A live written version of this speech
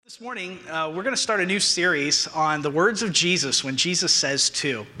This morning, we're going to start a new series on the words of Jesus when Jesus says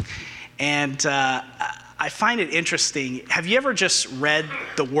to. And I find it interesting. Have you ever just read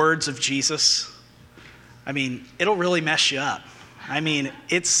the words of Jesus? I mean, it'll really mess you up. I mean,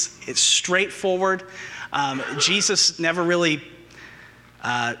 it's straightforward. Jesus never really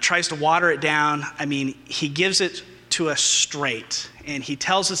tries to water it down. I mean, he gives it to us straight. And he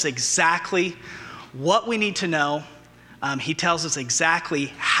tells us exactly what we need to know. He tells us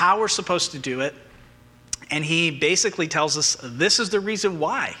exactly how we're supposed to do it. And he basically tells us this is the reason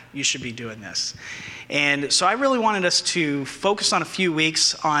why you should be doing this. And so I really wanted us to focus on a few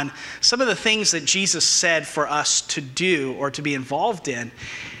weeks on some of the things that Jesus said for us to do or to be involved in.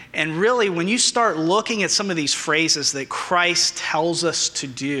 And really, when you start looking at some of these phrases that Christ tells us to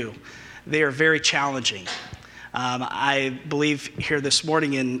do, they are very challenging. I believe here this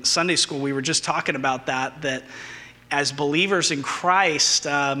morning in Sunday school, we were just talking about that as believers in Christ,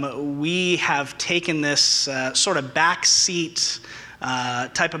 we have taken this sort of backseat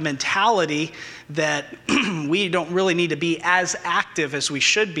type of mentality that we don't really need to be as active as we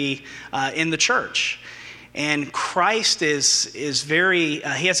should be in the church. And Christ is very,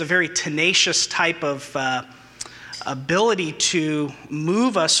 he has a very tenacious type of ability to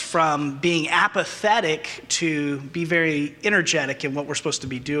move us from being apathetic to be very energetic in what we're supposed to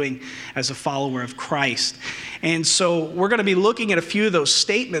be doing as a follower of Christ. And so we're going to be looking at a few of those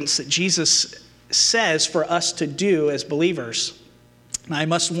statements that Jesus says for us to do as believers. And I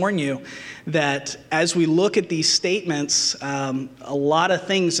must warn you that as we look at these statements, a lot of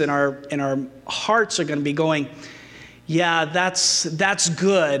things in our hearts are going to be going, yeah, that's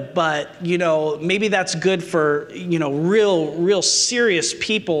good, but, maybe that's good for, real serious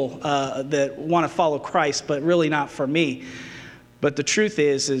people that want to follow Christ, but really not for me. But the truth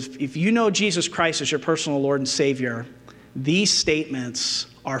is if you know Jesus Christ as your personal Lord and Savior, these statements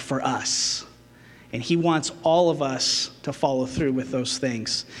are for us. And he wants all of us to follow through with those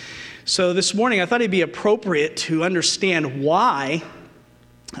things. So this morning, I thought it'd be appropriate to understand why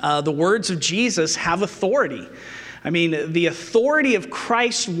the words of Jesus have authority. I mean, the authority of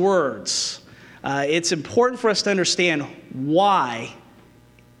Christ's words, it's important for us to understand why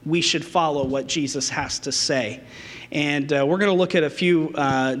we should follow what Jesus has to say. And we're going to look at a few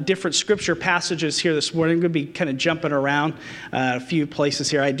different scripture passages here this morning. I'm going to be kind of jumping around a few places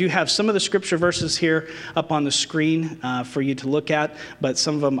here. I do have some of the scripture verses here up on the screen for you to look at, but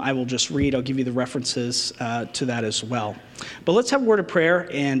some of them I will just read. I'll give you the references to that as well. But let's have a word of prayer,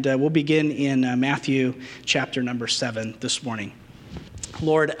 and we'll begin in Matthew chapter number 7 this morning.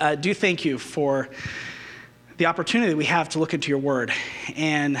 Lord, do thank you for the opportunity we have to look into your word,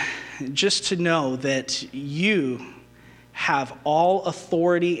 and just to know that you have all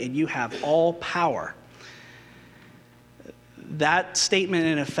authority and you have all power. That statement,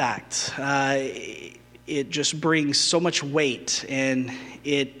 in effect, it just brings so much weight, and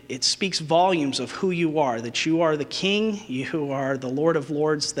it speaks volumes of who you are, that you are the King, you are the Lord of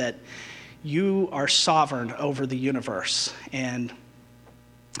Lords, that you are sovereign over the universe. And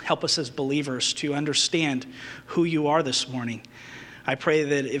help us as believers to understand who you are this morning. I pray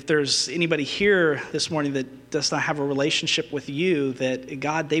that if there's anybody here this morning that does not have a relationship with you, that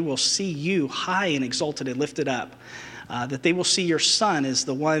God, they will see you high and exalted and lifted up, that they will see your Son as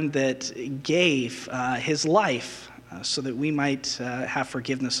the one that gave his life so that we might have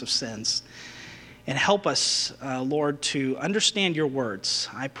forgiveness of sins. And help us, Lord, to understand your words.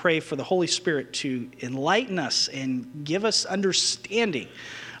 I pray for the Holy Spirit to enlighten us and give us understanding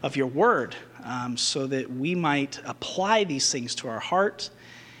of your word, so that we might apply these things to our heart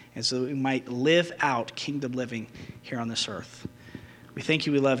and so that we might live out kingdom living here on this earth. We thank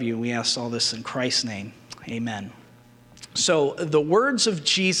you, we love you, and we ask all this in Christ's name. Amen. So the words of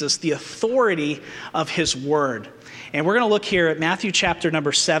Jesus, the authority of his word. And we're going to look here at Matthew chapter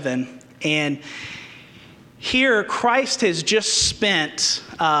number 7. And here Christ has just spent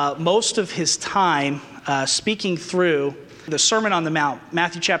most of his time speaking through the Sermon on the Mount,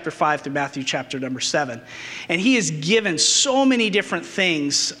 Matthew chapter 5 through Matthew chapter number 7. And he has given so many different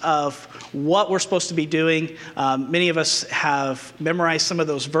things of what we're supposed to be doing. Many of us have memorized some of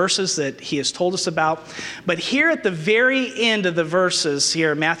those verses that he has told us about. But here at the very end of the verses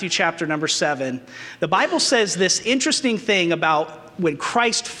here, Matthew chapter number 7, the Bible says this interesting thing about when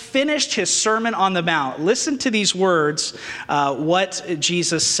Christ finished his Sermon on the Mount. Listen to these words, what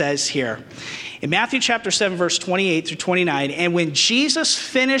Jesus says here. In Matthew chapter 7, verse 28 through 29, and when Jesus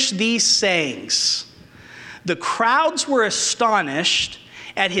finished these sayings, the crowds were astonished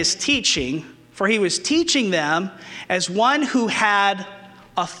at his teaching, for he was teaching them as one who had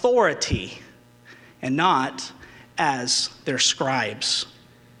authority and not as their scribes.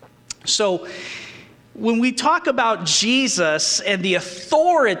 So when we talk about Jesus and the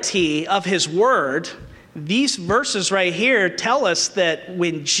authority of his word, these verses right here tell us that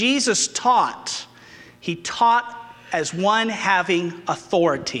when Jesus taught, he taught as one having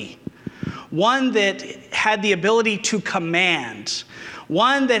authority, one that had the ability to command,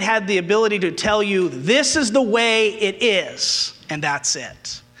 one that had the ability to tell you, this is the way it is, and that's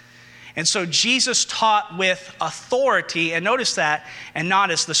it. And so Jesus taught with authority, and notice that, and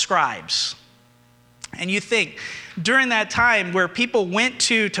not as the scribes. And you think, during that time where people went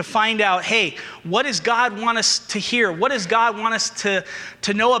to find out, hey, what does God want us to hear? What does God want us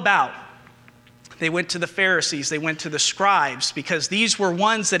to know about? They went to the Pharisees, they went to the scribes, because these were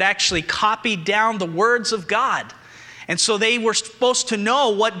ones that actually copied down the words of God. And so they were supposed to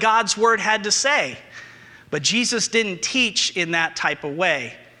know what God's word had to say. But Jesus didn't teach in that type of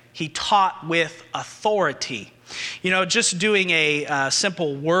way. He taught with authority. You know, just doing a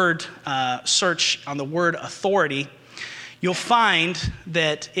simple word search on the word authority, you'll find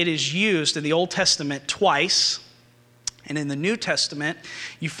that it is used in the Old Testament twice. And in the New Testament,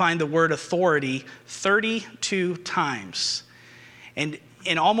 you find the word authority 32 times. And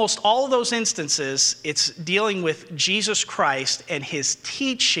in almost all of those instances, it's dealing with Jesus Christ and his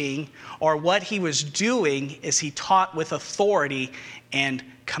teaching, or what he was doing as he taught with authority and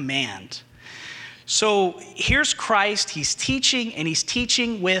command. So here's Christ, he's teaching, and he's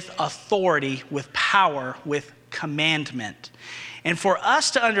teaching with authority, with power, with commandment. And for us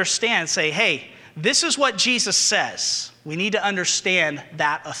to understand, say, hey, this is what Jesus says, we need to understand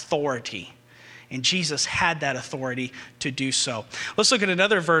that authority. And Jesus had that authority to do so. Let's look at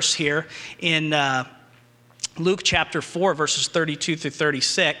another verse here in Luke chapter 4, verses 32 through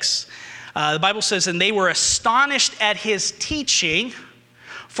 36. The Bible says, and they were astonished at his teaching,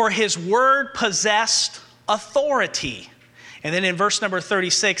 for his word possessed authority. And then in verse number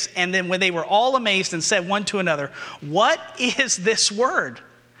 36, and then when they were all amazed and said one to another, what is this word?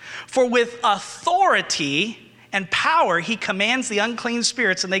 For with authority and power, he commands the unclean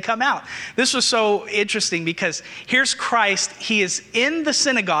spirits and they come out. This was so interesting because here's Christ. He is in the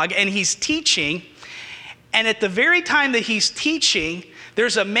synagogue and he's teaching. And at the very time that he's teaching,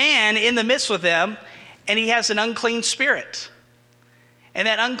 there's a man in the midst with them and he has an unclean spirit. And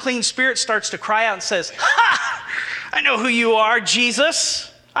that unclean spirit starts to cry out and says, ha! I know who you are,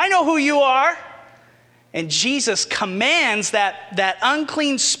 Jesus. I know who you are. And Jesus commands that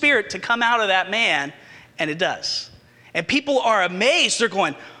unclean spirit to come out of that man. And it does. And people are amazed. They're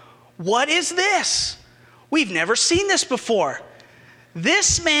going, what is this? We've never seen this before.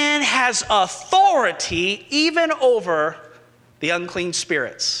 This man has authority even over the unclean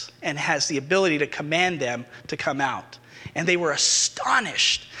spirits and has the ability to command them to come out. And they were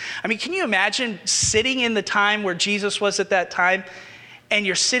astonished. I mean, can you imagine sitting in the time where Jesus was at that time, and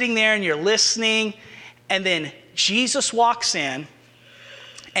you're sitting there and you're listening, and then Jesus walks in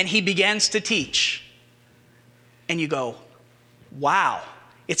and he begins to teach. And you go, wow,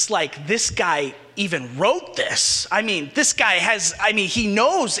 it's like this guy even wrote this. I mean, this guy he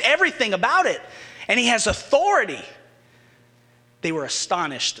knows everything about it, and he has authority. They were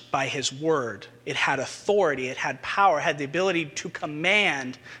astonished by his word. It had authority, it had power, it had the ability to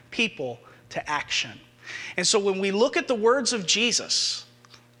command people to action. And so when we look at the words of Jesus,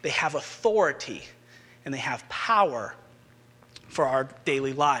 they have authority and they have power for our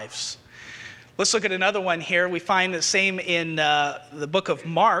daily lives. Let's look at another one here. We find the same in the book of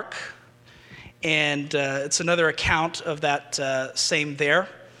Mark, and it's another account of that same there.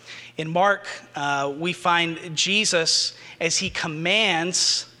 In Mark, we find Jesus as he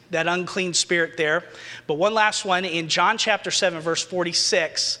commands that unclean spirit there. But one last one, in John chapter 7, verse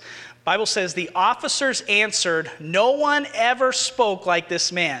 46, the Bible says, the officers answered, no one ever spoke like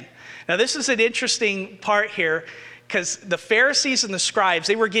this man. Now this is an interesting part here, because the Pharisees and the scribes,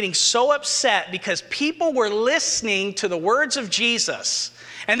 they were getting so upset because people were listening to the words of Jesus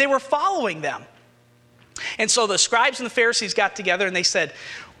and they were following them. And so the scribes and the Pharisees got together and they said,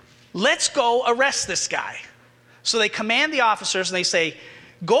 let's go arrest this guy. So they command the officers and they say,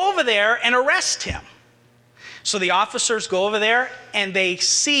 go over there and arrest him. So the officers go over there and they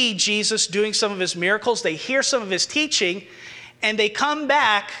see Jesus doing some of his miracles. They hear some of his teaching and they come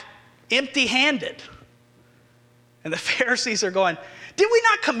back empty-handed. And the Pharisees are going, did we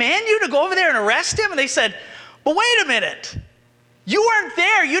not command you to go over there and arrest him? And they said, but wait a minute. You weren't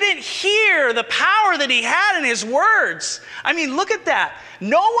there. You didn't hear the power that he had in his words. I mean, look at that.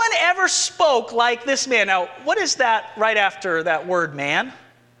 No one ever spoke like this man. Now, what is that right after that word man?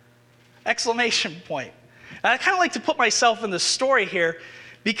 Exclamation point. And I kind of like to put myself in the story here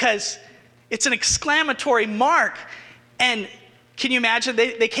because it's an exclamatory mark. And Can you imagine?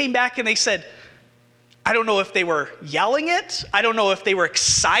 They came back and they said, I don't know if they were yelling it. I don't know if they were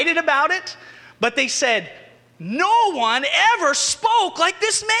excited about it. But they said, no one ever spoke like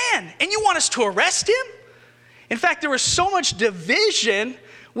this man. And you want us to arrest him? In fact, there was so much division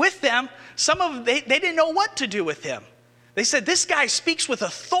with them. Some of them, they didn't know what to do with him. They said, this guy speaks with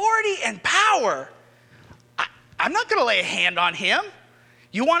authority and power. I'm not going to lay a hand on him.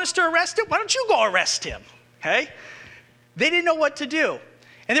 You want us to arrest him? Why don't you go arrest him? Okay? They didn't know what to do.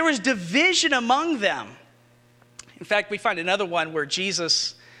 And there was division among them. In fact, we find another one where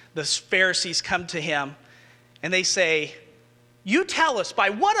Jesus, the Pharisees come to him and they say, you tell us, by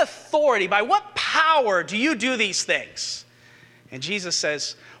what authority, by what power do you do these things? And Jesus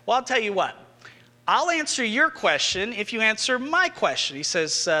says, well, I'll tell you what. I'll answer your question if you answer my question. He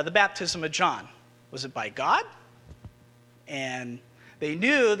says, the baptism of John, was it by God? And they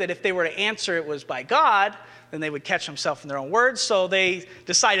knew that if they were to answer it was by God, then they would catch themselves in their own words, so they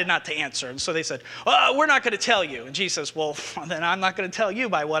decided not to answer. And so they said, we're not going to tell you. And Jesus says, well, then I'm not going to tell you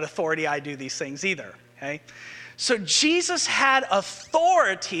by what authority I do these things either. Okay? So Jesus had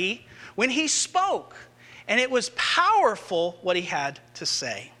authority when he spoke, and it was powerful what he had to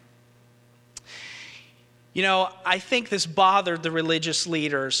say. You know, I think this bothered the religious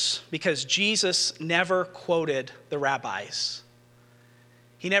leaders because Jesus never quoted the rabbis.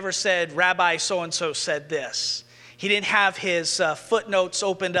 He never said, Rabbi so-and-so said this. He didn't have his footnotes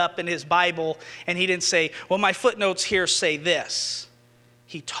opened up in his Bible, and he didn't say, well, my footnotes here say this.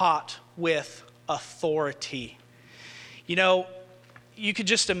 He taught with authority. You know, you could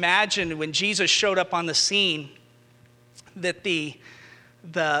just imagine when Jesus showed up on the scene that the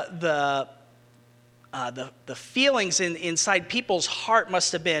feelings inside people's heart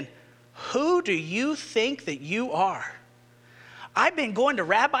must have been, who do you think that you are? I've been going to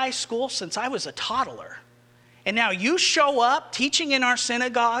rabbi school since I was a toddler. And now you show up teaching in our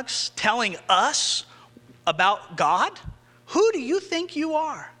synagogues, telling us about God? Who do you think you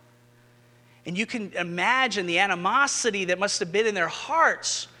are? And you can imagine the animosity that must have been in their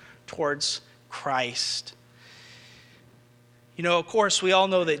hearts towards Christ. You know, of course, we all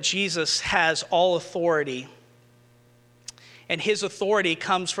know that Jesus has all authority, and his authority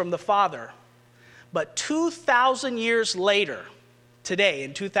comes from the Father. But 2,000 years later, today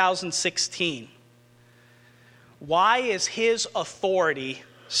in 2016, why is his authority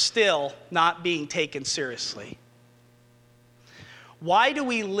still not being taken seriously? Why do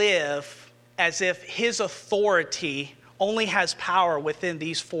we live as if his authority only has power within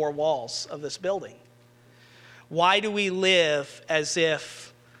these four walls of this building? Why do we live as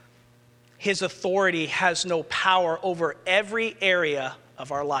if his authority has no power over every area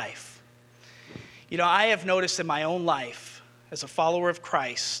of our life? You know, I have noticed in my own life as a follower of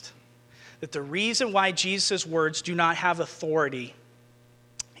Christ that the reason why Jesus' words do not have authority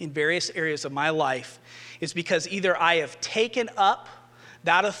in various areas of my life is because either I have taken up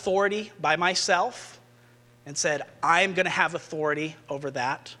that authority by myself and said, I'm going to have authority over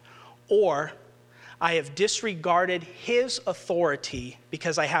that, or I have disregarded his authority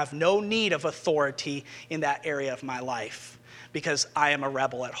because I have no need of authority in that area of my life because I am a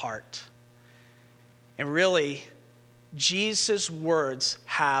rebel at heart. And really, Jesus' words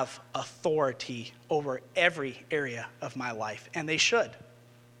have authority over every area of my life, and they should.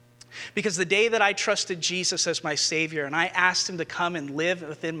 Because the day that I trusted Jesus as my Savior and I asked him to come and live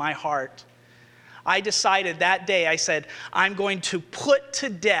within my heart, I decided that day, I said, I'm going to put to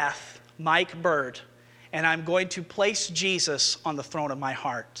death Mike Bird, and I'm going to place Jesus on the throne of my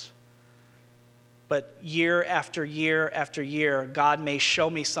heart. But year after year after year, God may show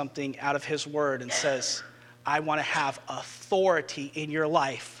me something out of his word and says, I want to have authority in your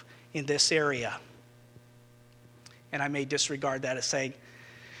life in this area. And I may disregard that as saying,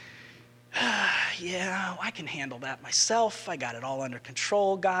 yeah, I can handle that myself. I got it all under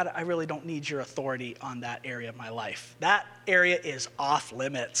control. God, I really don't need your authority on that area of my life. That area is off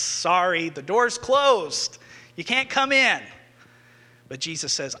limits. Sorry, the door's closed. You can't come in. But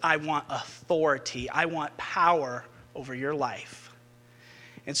Jesus says, I want authority. I want power over your life.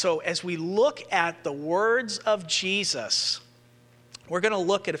 And so as we look at the words of Jesus, we're going to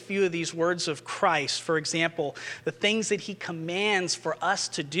look at a few of these words of Christ. For example, the things that he commands for us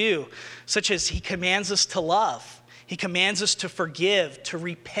to do, such as he commands us to love. He commands us to forgive, to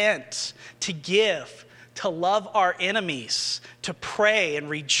repent, to give, to love our enemies, to pray and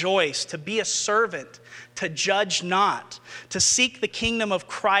rejoice, to be a servant, to judge not, to seek the kingdom of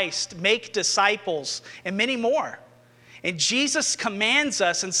Christ, make disciples, and many more. And Jesus commands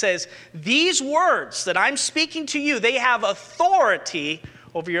us and says, these words that I'm speaking to you, they have authority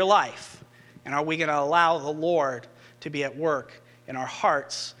over your life. And are we going to allow the Lord to be at work in our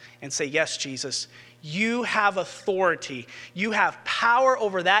hearts and say, yes, Jesus, you have authority. You have power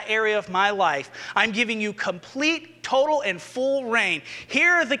over that area of my life. I'm giving you complete, total, and full reign.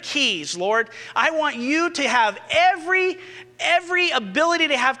 Here are the keys, Lord. I want you to have every ability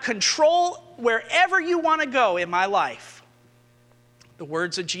to have control wherever you want to go in my life. The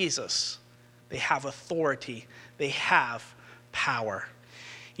words of Jesus, they have authority. They have power.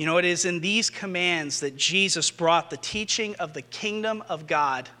 You know, it is in these commands that Jesus brought the teaching of the kingdom of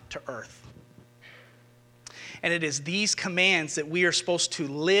God to earth. And it is these commands that we are supposed to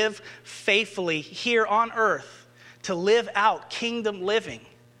live faithfully here on earth, to live out kingdom living,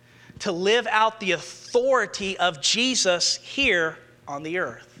 to live out the authority of Jesus here on the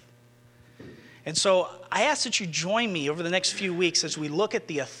earth. And so I ask that you join me over the next few weeks as we look at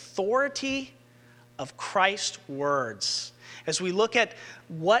the authority of Christ's words, as we look at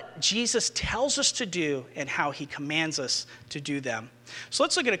what Jesus tells us to do and how he commands us to do them. So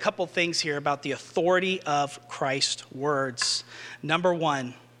let's look at a couple things here about the authority of Christ's words. Number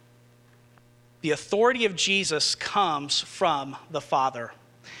one, the authority of Jesus comes from the Father.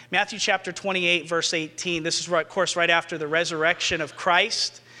 Matthew chapter 28, verse 18, this is, of course, right after the resurrection of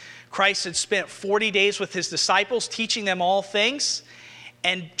Christ. Christ had spent 40 days with his disciples, teaching them all things.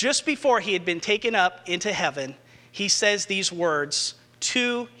 And just before he had been taken up into heaven, he says these words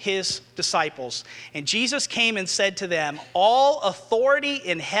to his disciples. And Jesus came and said to them, all authority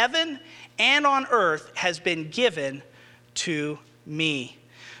in heaven and on earth has been given to me.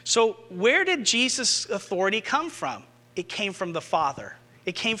 So where did Jesus' authority come from? It came from the Father.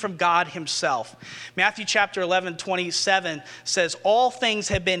 It came from God himself. Matthew chapter 11, 27 says, all things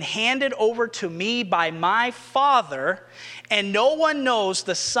have been handed over to me by my Father, and no one knows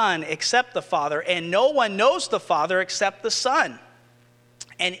the Son except the Father, and no one knows the Father except the Son,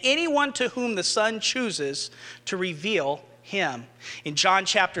 and anyone to whom the Son chooses to reveal him. In John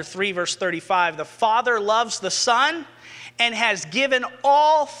chapter 3, verse 35, the Father loves the Son and has given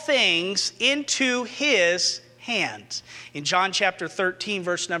all things into his hand. In John chapter 13,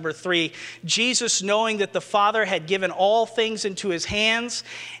 verse number 3, Jesus, knowing that the Father had given all things into his hands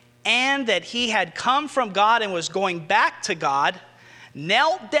and that he had come from God and was going back to God,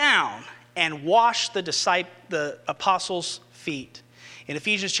 knelt down and washed the apostles' feet. In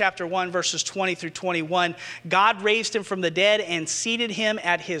Ephesians chapter 1, verses 20 through 21, God raised him from the dead and seated him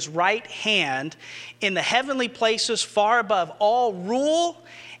at his right hand in the heavenly places far above all rule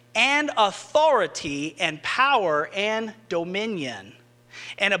and authority and power and dominion,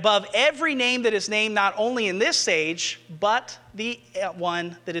 and above every name that is named not only in this age, but the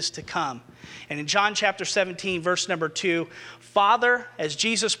one that is to come. And in John chapter 17, verse number 2, Father, as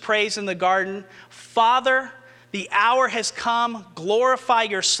Jesus prays in the garden, Father, the hour has come, glorify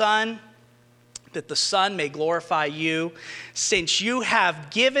your Son, that the Son may glorify you, since you have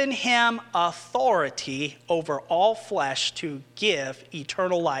given him authority over all flesh to give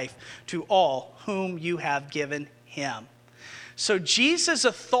eternal life to all whom you have given him. So Jesus'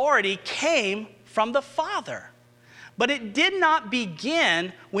 authority came from the Father, but it did not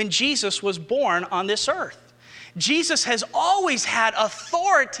begin when Jesus was born on this earth. Jesus has always had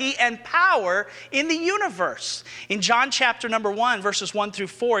authority and power in the universe. In John chapter number 1, verses 1 through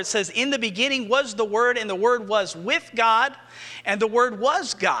 4, it says, in the beginning was the Word, and the Word was with God, and the Word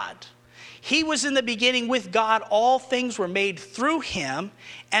was God. He was in the beginning with God. All things were made through him,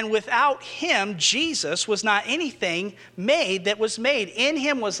 and without him, Jesus, was not anything made that was made. In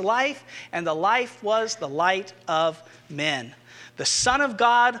him was life, and the life was the light of men. The Son of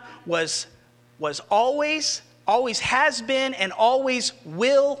God was always has been, and always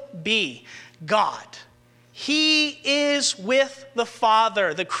will be God. He is with the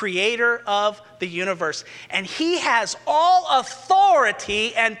Father, the creator of the universe, and he has all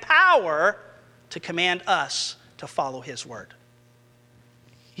authority and power to command us to follow his word.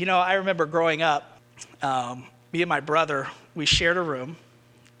 You know, I remember growing up, me and my brother, we shared a room,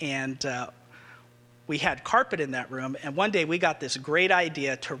 and we had carpet in that room, and one day we got this great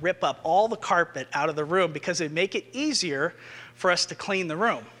idea to rip up all the carpet out of the room because it'd make it easier for us to clean the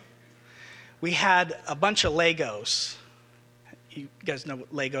room. We had a bunch of Legos. You guys know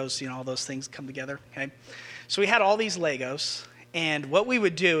what Legos, all those things come together, okay? So we had all these Legos, and what we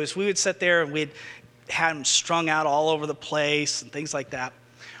would do is we would sit there and we'd have them strung out all over the place and things like that.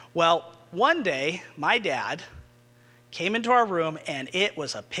 Well, one day, my dad came into our room, and it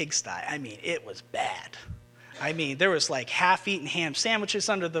was a pigsty. I mean, it was bad. I mean, there was like half-eaten ham sandwiches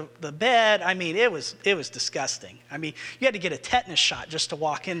under the bed. I mean, it was disgusting. I mean, you had to get a tetanus shot just to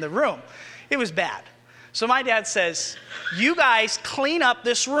walk in the room. It was bad. So my dad says, you guys clean up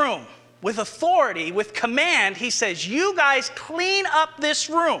this room. with authority, with command, he says, you guys clean up this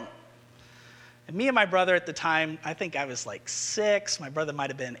room. And me and my brother at the time, I think I was like 6. My brother might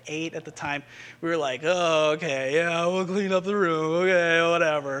have been 8 at the time. We were like, oh, okay, yeah, we'll clean up the room. Okay,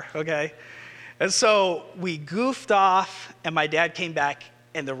 whatever, okay. And so we goofed off, and my dad came back,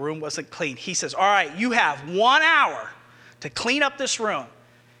 and the room wasn't clean. He says, all right, you have 1 hour to clean up this room.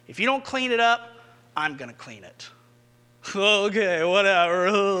 If you don't clean it up, I'm going to clean it. Okay,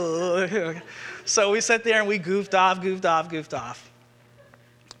 whatever. So we sat there, and we goofed off.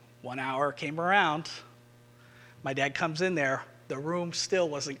 1 hour came around. My dad comes in there. The room still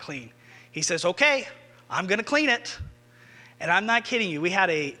wasn't clean. He says, okay, I'm going to clean it. And I'm not kidding you. We had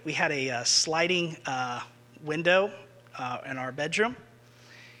a sliding window in our bedroom.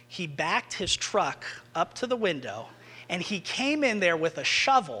 He backed his truck up to the window, and he came in there with a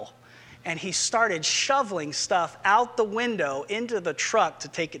shovel, and he started shoveling stuff out the window into the truck to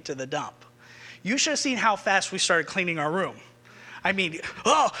take it to the dump. You should have seen how fast we started cleaning our room. I mean,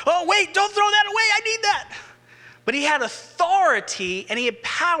 oh, wait, don't throw that away. I need that. But he had authority and he had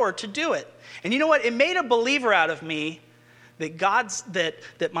power to do it. And you know what? It made a believer out of me that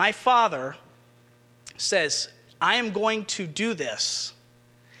that my Father says, I am going to do this.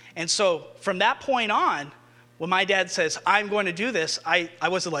 And so from that point on, when my dad says, I'm going to do this, I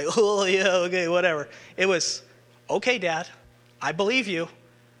wasn't like, oh, yeah, okay, whatever. It was, okay, Dad, I believe you.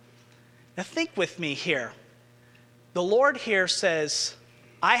 Now think with me here. The Lord here says,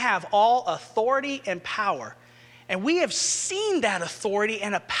 I have all authority and power. And we have seen that authority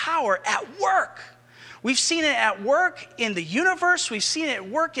and a power at work. We've seen it at work in the universe. We've seen it at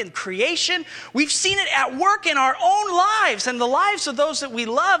work in creation. We've seen it at work in our own lives and the lives of those that we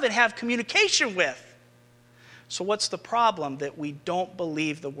love and have communication with. So what's the problem? That we don't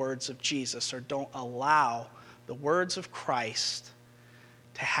believe the words of Jesus or don't allow the words of Christ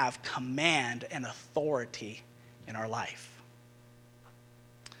to have command and authority in our life.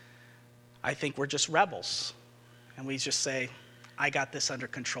 I think we're just rebels. And we just say, I got this under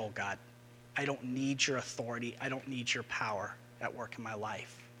control, God. I don't need your authority. I don't need your power at work in my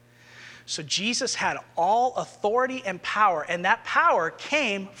life. So Jesus had all authority and power, and that power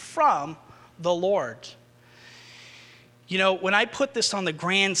came from the Lord. You know, when I put this on the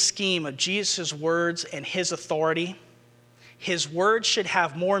grand scheme of Jesus' words and his authority, his words should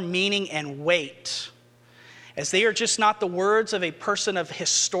have more meaning and weight, as they are just not the words of a person of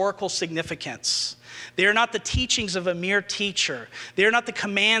historical significance. They are not the teachings of a mere teacher. They are not the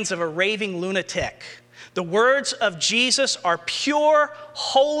commands of a raving lunatic. The words of Jesus are pure,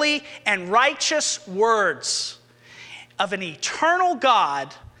 holy, and righteous words of an eternal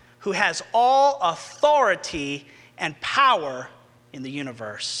God who has all authority and power in the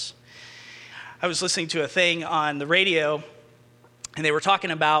universe. I was listening to a thing on the radio, and they were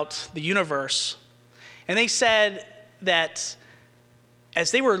talking about the universe. And they said that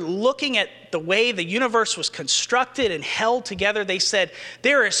as they were looking at the way the universe was constructed and held together, they said,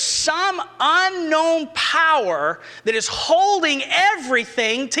 there is some unknown power that is holding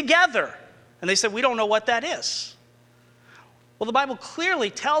everything together. And they said, we don't know what that is. Well, the Bible clearly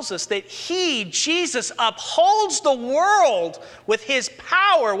tells us that he, Jesus, upholds the world with his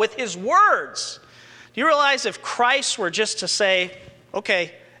power, with his words. Do you realize if Christ were just to say,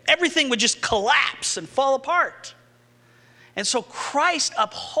 okay, everything would just collapse and fall apart? And so Christ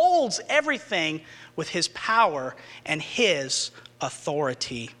upholds everything with his power and his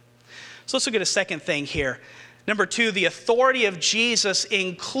authority. So let's look at a second thing here. Number 2, the authority of Jesus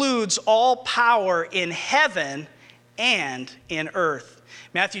includes all power in heaven and in earth.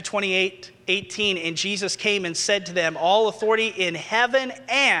 Matthew 28:18, and Jesus came and said to them, all authority in heaven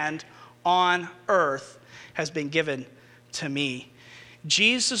and on earth has been given to me.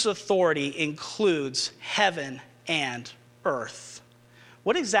 Jesus' authority includes heaven and earth.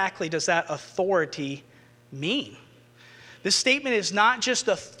 What exactly does that authority mean? This statement is not just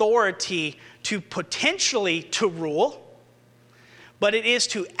authority to potentially to rule, but it is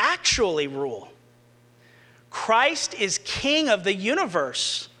to actually rule. Christ is king of the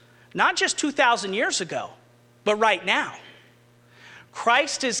universe, not just 2,000 years ago, but right now.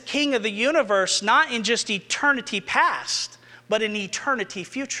 Christ is king of the universe, not in just eternity past, but in eternity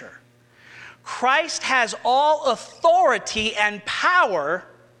future. Christ has all authority and power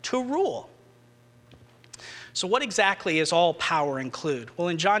to rule. So what exactly does all power include? Well,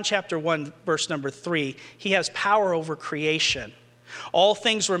 in John chapter 1, verse number 3, he has power over creation. All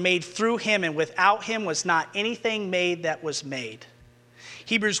things were made through him, and without him was not anything made that was made.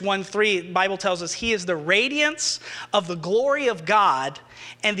 Hebrews 1:3, the Bible tells us he is the radiance of the glory of God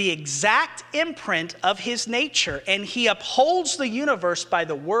and the exact imprint of his nature, and he upholds the universe by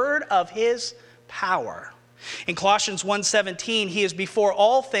the word of his power. In Colossians 1:17, he is before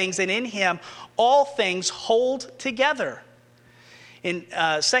all things, and in him all things hold together.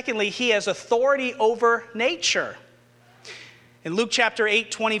 Secondly, he has authority over nature. In Luke chapter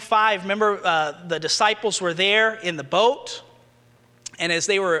 8:25, remember the disciples were there in the boat, and as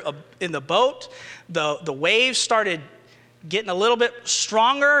they were in the boat, the waves started getting a little bit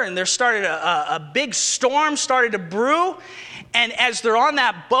stronger, and there started a big storm started to brew, and as they're on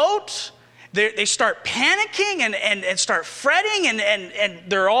that boat, they start panicking and start fretting, and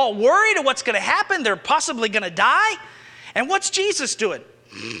they're all worried of what's going to happen. They're possibly going to die. And what's Jesus doing?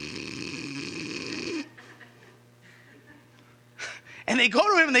 And they go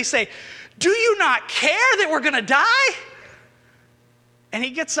to him and they say, "Do you not care that we're going to die?" And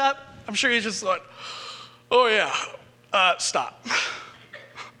he gets up. I'm sure he's just like, "Oh yeah, stop."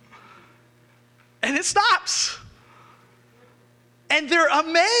 And it stops. And they're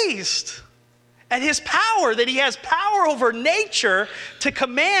amazed at his power, that he has power over nature to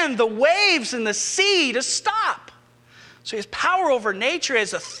command the waves and the sea to stop. So he has power over nature,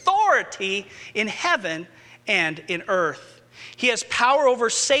 has authority in heaven and in earth. He has power over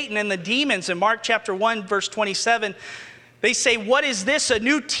Satan and the demons. In Mark chapter 1, verse 27, they say, "What is this? A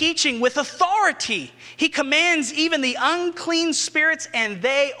new teaching with authority. He commands even the unclean spirits, and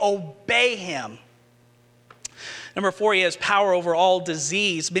they obey him." Number 4, he has power over all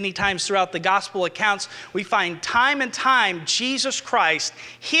disease. Many times throughout the gospel accounts, we find time and time Jesus Christ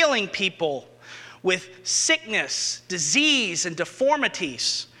healing people with sickness, disease, and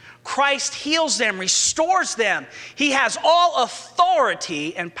deformities. Christ heals them, restores them. He has all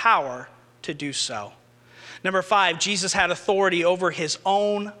authority and power to do so. Number 5, Jesus had authority over his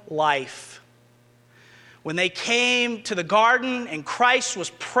own life. When they came to the garden and Christ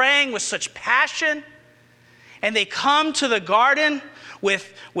was praying with such passion, and they come to the garden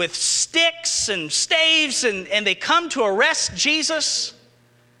with sticks and staves, and they come to arrest Jesus,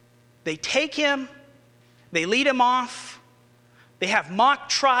 they take him, they lead him off, they have mock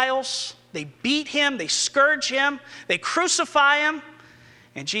trials, they beat him, they scourge him, they crucify him,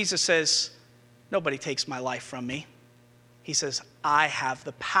 and Jesus says, "Nobody takes my life from me." He says, "I have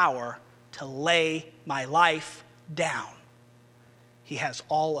the power to lay my life down." He has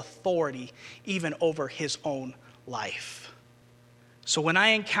all authority, even over his own life. So when I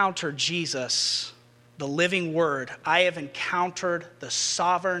encounter Jesus, the living word, I have encountered the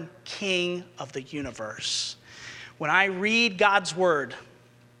sovereign King of the universe. When I read God's word,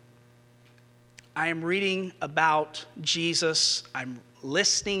 I am reading about Jesus. I'm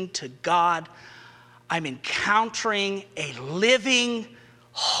listening to God. I'm encountering a living,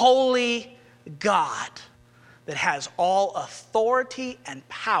 holy God that has all authority and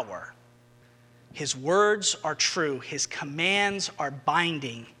power. His words are true. His commands are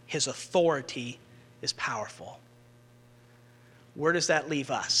binding. His authority is powerful. Where does that leave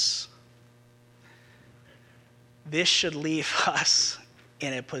us? This should leave us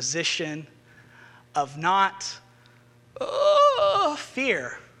in a position of not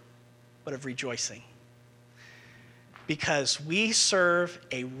fear, but of rejoicing. Because we serve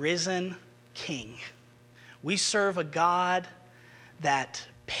a risen King. We serve a God that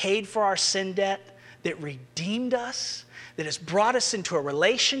paid for our sin debt, that redeemed us, that has brought us into a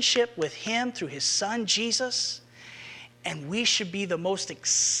relationship with him through his son, Jesus. And we should be the most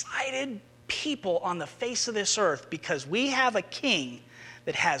excited people on the face of this earth because we have a King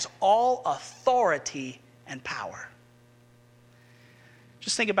that has all authority and power.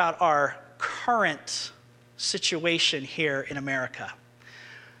 Just think about our current situation here in America.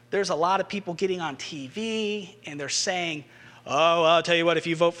 There's a lot of people getting on TV and they're saying, "Oh, well, I'll tell you what, if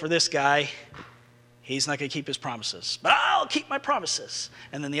you vote for this guy, he's not going to keep his promises. But I'll keep my promises."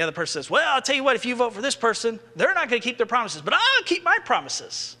 And then the other person says, "Well, I'll tell you what, if you vote for this person, they're not going to keep their promises. But I'll keep my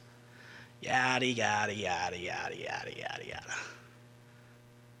promises." Yada, yada, yada, yada, yada, yada, yada.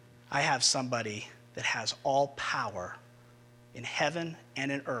 I have somebody that has all power in heaven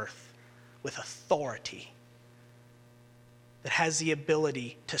and in earth with authority, that has the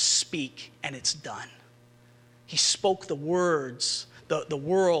ability to speak, and it's done. He spoke the worlds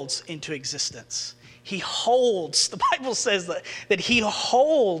into existence. He holds, the Bible says that he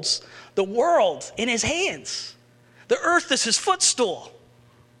holds the world in his hands. The earth is his footstool.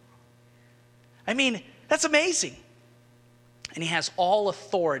 I mean, that's amazing. And he has all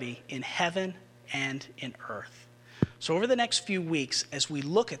authority in heaven and in earth. So over the next few weeks, as we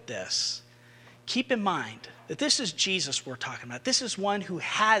look at this, keep in mind that this is Jesus we're talking about. This is one who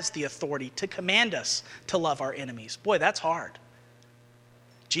has the authority to command us to love our enemies. Boy, that's hard.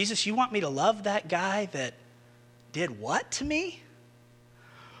 Jesus, you want me to love that guy that did what to me?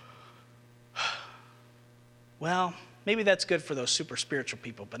 Well, maybe that's good for those super spiritual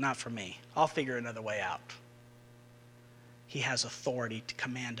people, but not for me. I'll figure another way out. He has authority to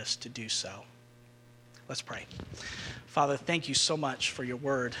command us to do so. Let's pray. Father, thank you so much for your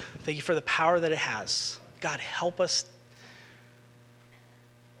word. Thank you for the power that it has. God, help us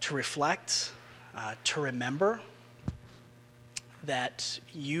to reflect, to remember that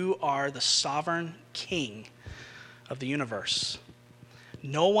you are the sovereign king of the universe.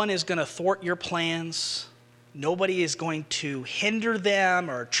 No one is going to thwart your plans. Nobody is going to hinder them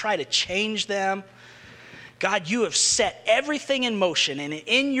or try to change them. God, you have set everything in motion, and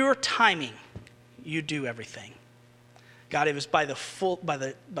in your timing, you do everything. God, it was by the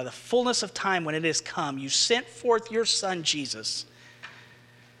fullness of time when it has come, you sent forth your son, Jesus,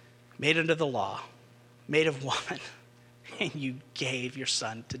 made under the law, made of woman, and you gave your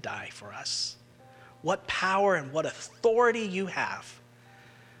son to die for us. What power and what authority you have.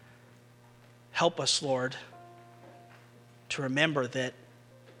 Help us, Lord, to remember that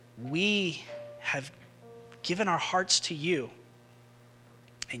we have given our hearts to you,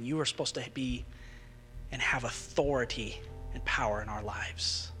 and you are supposed to be and have authority and power in our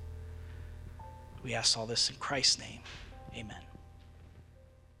lives. We ask all this in Christ's name. Amen.